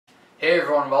Hey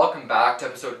everyone, welcome back to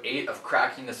episode 8 of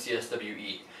Cracking the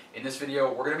CSWE. In this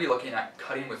video, we're going to be looking at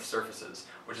cutting with surfaces,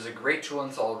 which is a great tool in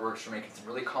Solidworks for making some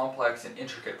really complex and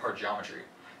intricate part geometry.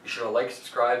 Be sure to like,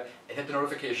 subscribe, and hit the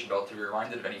notification bell to be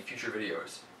reminded of any future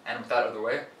videos. And with that out of the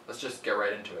way, let's just get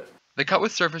right into it. The Cut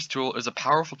with Surface tool is a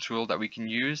powerful tool that we can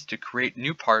use to create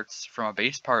new parts from a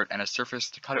base part and a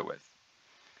surface to cut it with.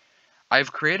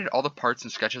 I've created all the parts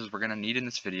and sketches we're going to need in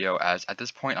this video, as at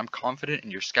this point I'm confident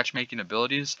in your sketchmaking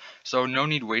abilities, so no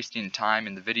need wasting time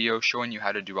in the video showing you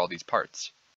how to do all these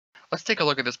parts. Let's take a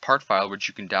look at this part file, which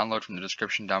you can download from the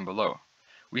description down below.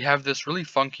 We have this really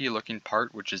funky looking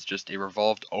part, which is just a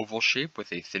revolved oval shape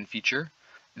with a thin feature.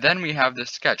 Then we have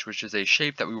this sketch, which is a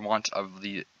shape that we want of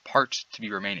the part to be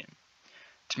remaining.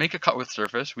 To make a cut with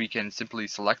surface, we can simply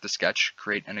select the sketch,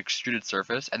 create an extruded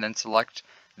surface, and then select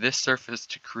this surface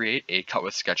to create a cut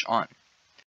with sketch on.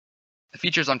 The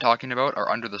features I'm talking about are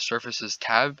under the Surfaces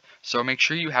tab, so make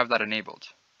sure you have that enabled.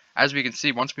 As we can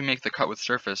see, once we make the cut with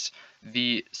surface,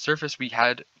 the surface we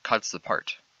had cuts the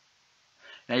part.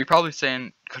 Now you're probably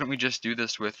saying, couldn't we just do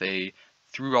this with a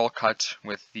through all cut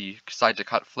with the side to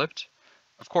cut flipped?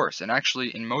 Of course, and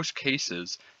actually in most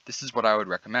cases, this is what I would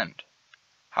recommend.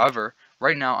 However,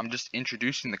 right now I'm just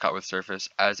introducing the cut with surface,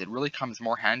 as it really comes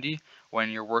more handy when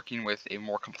you're working with a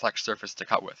more complex surface to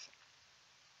cut with.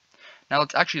 Now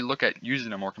let's actually look at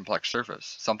using a more complex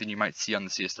surface, something you might see on the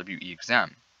CSWE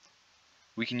exam.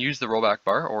 We can use the rollback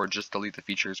bar or just delete the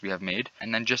features we have made,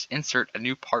 and then just insert a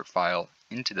new part file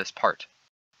into this part.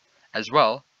 As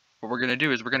well, what we're going to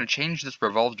do is we're going to change this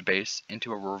revolved base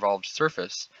into a revolved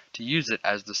surface to use it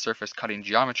as the surface cutting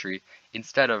geometry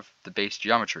instead of the base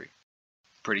geometry.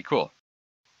 Pretty cool.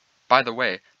 By the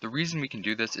way, the reason we can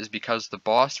do this is because the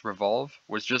boss revolve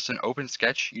was just an open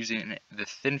sketch using the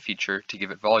thin feature to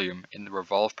give it volume in the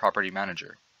revolve property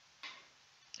manager.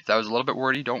 If that was a little bit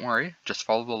wordy, don't worry, just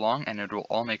follow along and it will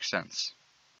all make sense.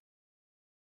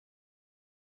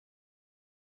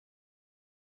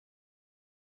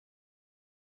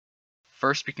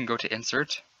 First, we can go to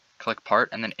Insert, click Part,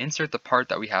 and then insert the part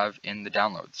that we have in the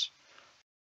downloads.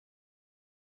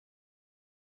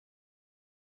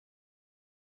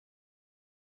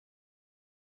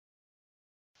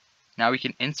 Now we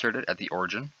can insert it at the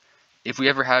origin. If we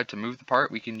ever had to move the part,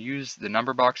 we can use the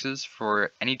number boxes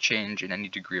for any change in any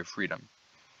degree of freedom.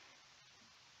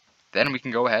 Then we can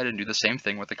go ahead and do the same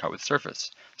thing with the cut with surface,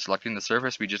 selecting the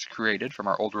surface we just created from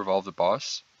our old revolved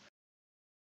boss.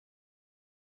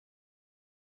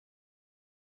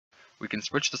 We can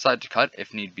switch the side to cut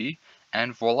if need be,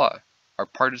 and voila, our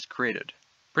part is created.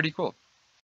 Pretty cool.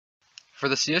 For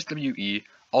the CSWE,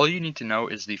 all you need to know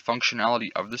is the functionality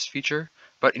of this feature,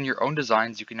 but in your own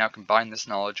designs you can now combine this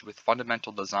knowledge with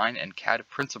fundamental design and CAD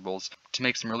principles to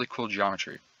make some really cool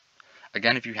geometry.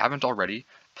 Again, if you haven't already,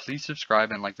 please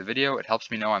subscribe and like the video. It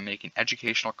helps me know I'm making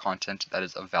educational content that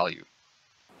is of value.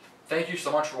 Thank you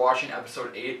so much for watching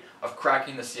episode 8 of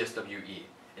Cracking the CSWE.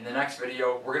 In the next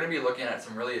video, we're going to be looking at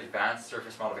some really advanced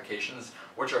surface modifications,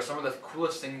 which are some of the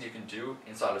coolest things you can do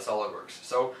inside of SolidWorks.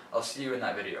 So, I'll see you in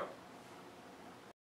that video.